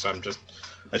these days.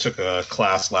 I took a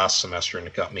class last semester and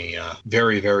it got me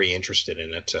very, very interested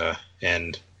in it.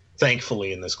 And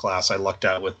thankfully in this class, I lucked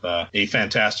out with a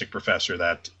fantastic professor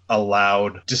that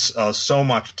allowed so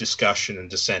much discussion and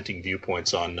dissenting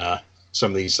viewpoints on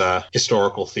some of these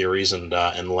historical theories and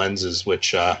lenses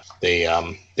which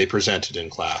they presented in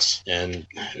class. And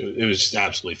it was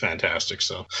absolutely fantastic.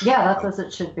 So yeah, that's as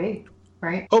it should be.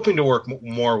 Right. Hoping to work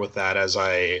more with that as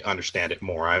I understand it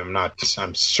more.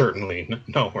 I'm certainly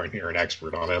nowhere near an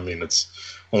expert on it. I mean, it's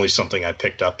only something I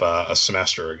picked up a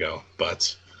semester ago,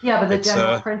 but the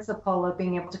general principle of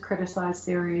being able to criticize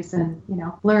theories and,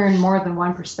 learn more than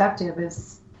one perspective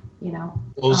is, Well,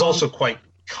 it was also quite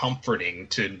comforting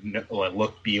to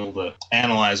be able to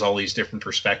analyze all these different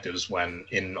perspectives when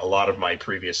in a lot of my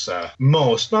previous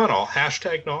most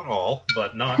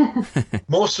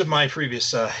of my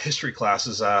previous history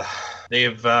classes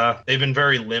they've been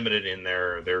very limited in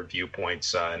their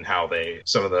viewpoints and how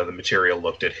some of the material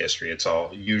looked at history. It's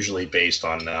all usually based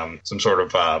on some sort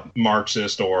of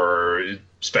Marxist, or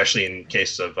especially in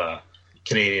case of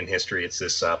Canadian history, it's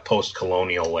this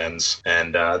post-colonial lens,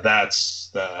 and that's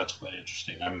quite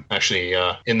interesting. I'm actually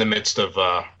in the midst of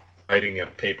writing a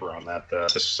paper on that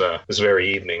this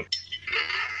very evening.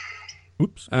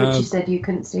 Oops. But you said you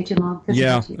couldn't stay too long.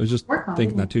 Yeah, I was just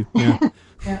thinking that too. Yeah.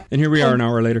 Yeah. And here we are an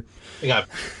hour later. Yeah.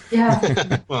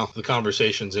 Well, the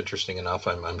conversation's interesting enough.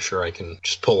 I'm sure I can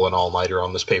just pull an all-nighter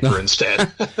on this paper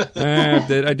instead.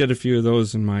 I did a few of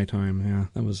those in my time. Yeah,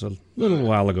 that was a little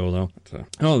while ago, though.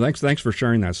 But, thanks for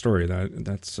sharing that story.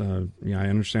 That's I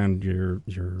understand your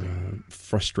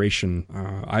frustration.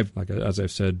 As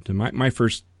I've said, my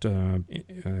first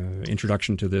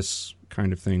introduction to this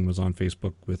kind of thing was on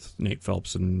Facebook with Nate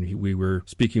Phelps, and we were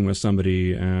speaking with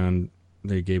somebody, and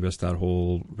they gave us that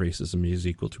whole racism is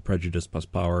equal to prejudice plus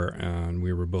power, and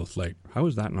we were both like, how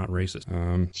is that not racist?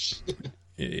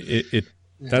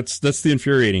 That's the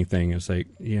infuriating thing. It's like,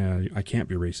 I can't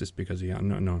be racist because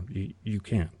no, you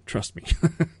can't. Trust me,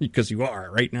 because you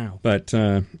are right now. But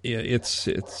it's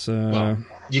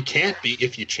you can't be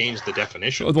if you change the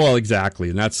definition. Well,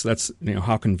 exactly, and that's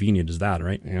how convenient is that,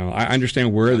 right? I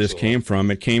understand where this came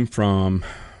from. It came from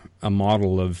a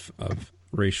model of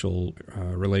racial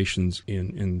relations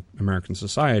in American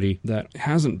society that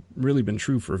hasn't really been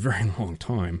true for a very long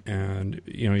time. And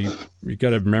you got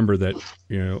to remember that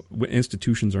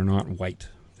institutions are not white.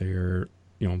 They're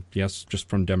yes, just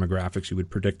from demographics you would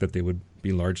predict that they would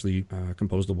be largely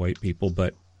composed of white people,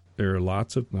 but there are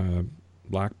lots of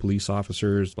black police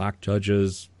officers, black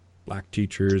judges, black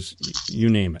teachers, you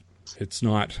name it. It's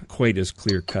not quite as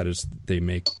clear cut as they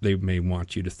may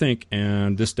want you to think,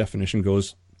 and this definition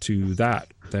goes to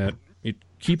that it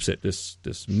keeps it this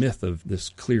myth of this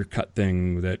clear-cut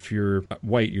thing that if you're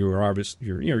white, you're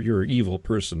an evil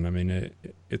person. I mean,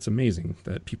 it's amazing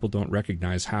that people don't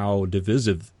recognize how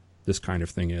divisive this kind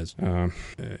of thing is.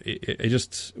 It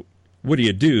just, what do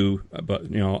you do? But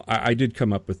I did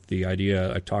come up with the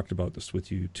idea. I talked about this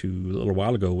with you a little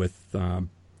while ago with.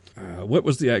 What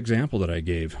was the example that I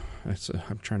gave?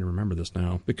 I'm trying to remember this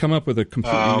now. But come up with a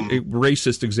completely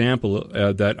racist example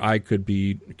that I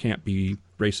can't be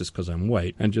racist because I'm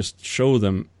white, and just show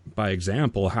them by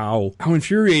example how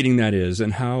infuriating that is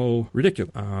and how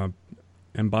ridiculous.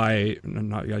 And by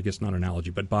not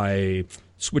analogy, but by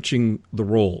switching the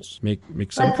roles, make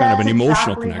some kind of an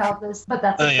emotional connection.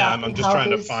 I'm just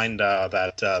trying to find that.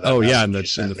 In the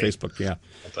Facebook, yeah.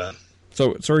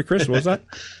 So sorry, Chris, what was that?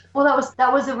 Well,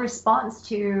 that was a response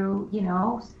to,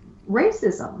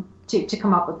 racism to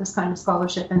come up with this kind of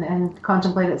scholarship and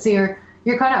contemplate it. So you're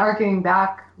kind of arguing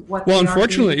back what. Well,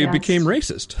 unfortunately, it became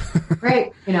racist.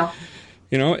 Right.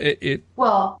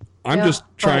 I'm just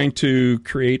trying to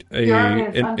create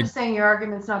I'm just saying your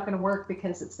argument's not going to work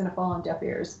because it's going to fall on deaf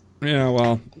ears. Yeah,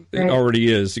 well, right? It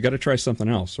already is. You got to try something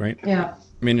else, right? Yeah.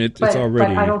 I mean, it's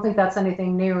already. But I don't think that's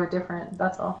anything new or different.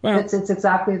 That's all. Well, it's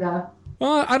exactly the.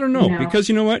 Well, I don't know, because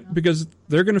you know what? Because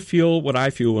they're going to feel what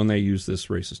I feel when they use this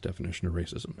racist definition of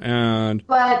racism.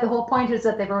 But the whole point is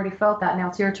that they've already felt that. Now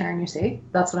it's your turn, you see?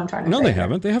 That's what I'm trying to say. No, they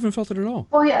haven't. They haven't felt it at all.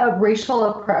 Well, yeah, racial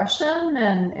oppression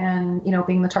and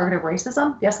being the target of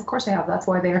racism. Yes, of course they have. That's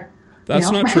why they're...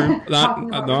 That's not true. No.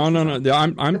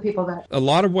 I'm the people that... A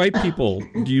lot of white people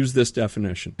use this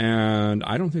definition, and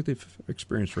I don't think they've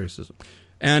experienced racism.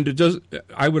 And it does.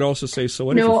 I would also say, so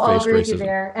what if you face racism? No, I'll agree with you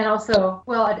there. And also,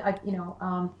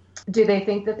 do they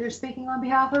think that they're speaking on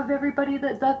behalf of everybody?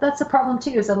 That's a problem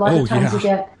too. Is a lot of times you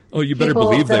get you better people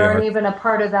believe that aren't even a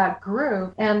part of that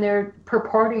group, and they're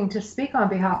purporting to speak on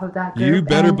behalf of that group. You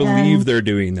better believe they're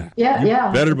doing that. Yeah,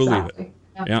 you better believe it.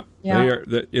 Yeah. They are.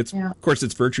 Of course,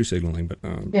 it's virtue signaling, but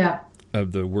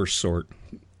of the worst sort.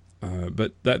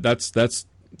 But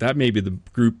that may be the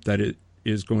group that it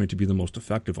is going to be the most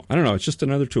effective. I don't know. It's just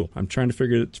another tool. I'm trying to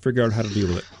figure out how to deal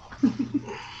with it.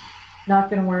 Not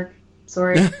going to work.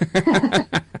 Sorry.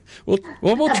 We'll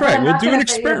try. We'll do an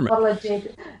experiment.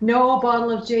 No bottle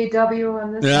of JW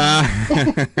on this.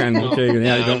 I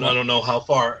don't know how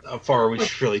far we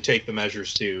should really take the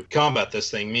measures to combat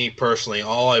this thing. Me personally,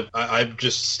 I'm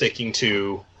just sticking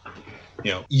to,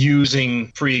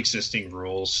 using pre-existing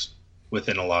rules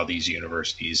within a lot of these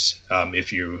universities.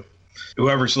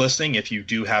 Whoever's listening, if you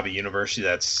do have a university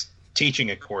that's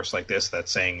teaching a course like this that's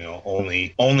saying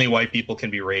only white people can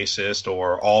be racist,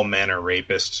 or all men are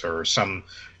rapists, or some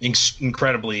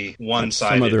incredibly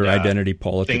one-sided some other identity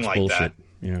politics thing like bullshit.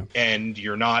 That, and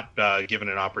you're not given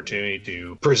an opportunity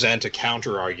to present a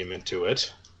counter argument to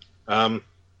it,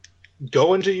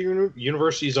 go into your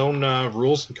university's own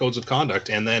rules and codes of conduct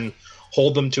and then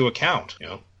hold them to account.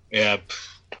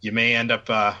 You may end up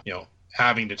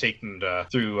having to take them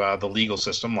through the legal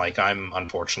system, like I'm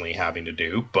unfortunately having to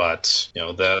do. But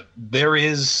there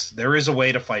is a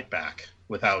way to fight back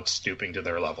without stooping to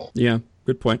their level. Yeah,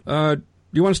 good point. Do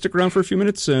you want to stick around for a few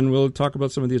minutes and we'll talk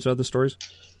about some of these other stories?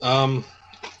 Or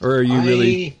are you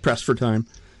really pressed for time?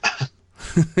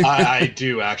 I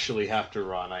do actually have to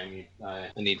run. I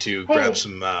need to grab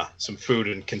some food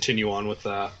and continue on with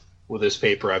this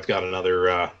paper. I've got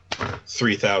another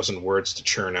 3,000 words to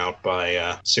churn out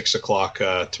by 6 o'clock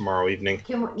tomorrow evening.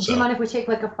 Do you mind if we take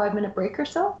like a 5-minute break or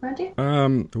so, Randy?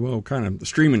 Well, kind of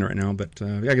streaming right now, but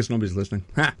I guess nobody's listening.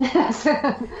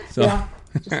 So. Yeah.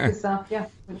 Just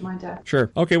wouldn't mind that.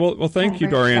 Sure. Okay. Well, thank you,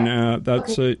 Dorian.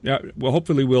 That's well.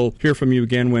 Hopefully, we'll hear from you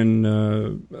again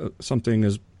when something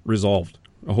is resolved.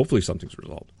 Hopefully, something's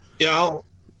resolved. Yeah,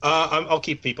 I'll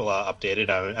keep people updated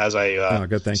as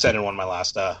I said in one of my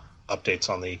last updates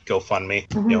on the GoFundMe.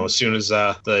 Mm-hmm. As soon as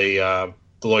the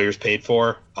lawyer's paid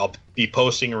for, I'll be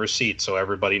posting a receipt so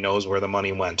everybody knows where the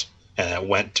money went, and it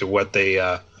went to what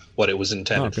it was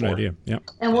intended for. Good idea. Yeah.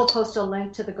 And we'll post a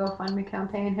link to the GoFundMe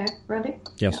campaign, hey, Randy?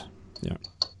 Yes. Yeah.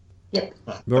 Yep.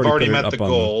 I've already met the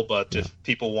goal, but if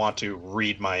people want to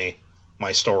read my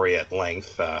story at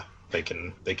length, they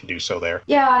can do so there.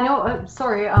 Yeah, I know.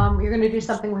 Sorry, you're going to do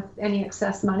something with any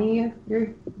excess money.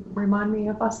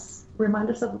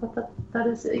 Remind us of what that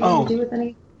is. You're going to do with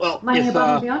any money above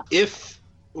and beyond? If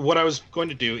what I was going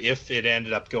to do, if it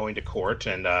ended up going to court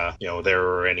and there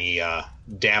were any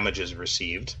damages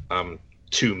received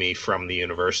to me from the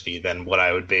university, then what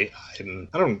I would be, I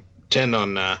don't intend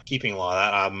on keeping a lot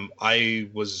of that. I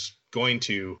was going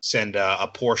to send a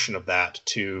portion of that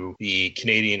to the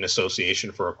Canadian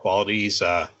Association for Equality's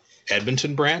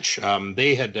Edmonton branch.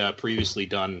 They had previously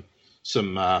done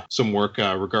some work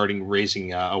regarding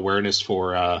raising awareness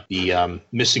for the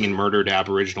missing and murdered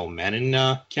Aboriginal men in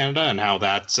Canada, and how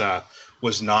that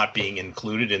was not being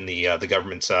included in the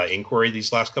government's inquiry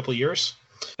these last couple of years.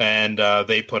 And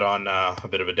they put on a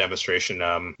bit of a demonstration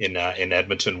in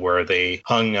Edmonton where they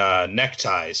hung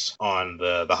neckties on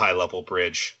the high level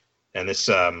bridge. And this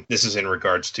is in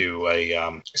regards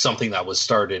to something that was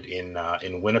started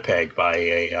in Winnipeg by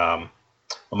a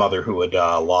mother who had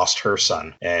lost her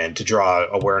son, and to draw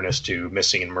awareness to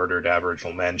missing and murdered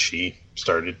Aboriginal men, she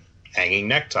started hanging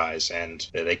neckties, and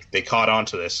they caught on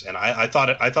to this. And I thought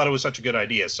it was such a good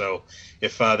idea. So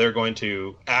if they're going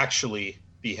to actually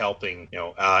be helping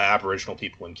Aboriginal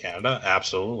people in Canada,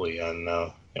 absolutely, and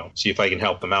see if I can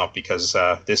help them out, because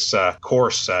this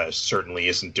course certainly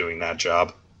isn't doing that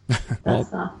job.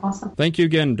 That's awesome. Thank you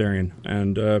again, Dorian,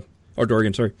 and or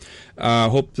Dorian, sorry.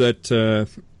 Hope that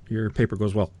your paper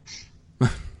goes well. All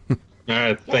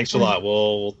right, thanks a lot.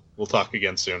 We'll talk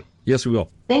again soon. Yes, we will.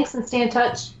 Thanks, and stay in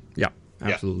touch. Yeah,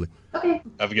 absolutely. Yeah. Okay.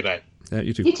 Have a good night.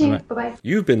 You too. You too. Bye-bye. Bye-bye.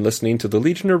 You've been listening to the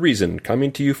Legion of Reason,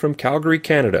 coming to you from Calgary,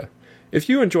 Canada. If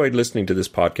you enjoyed listening to this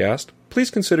podcast,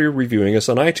 please consider reviewing us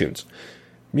on iTunes.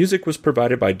 Music was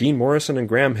provided by Dean Morrison and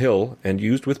Graham Hill and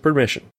used with permission.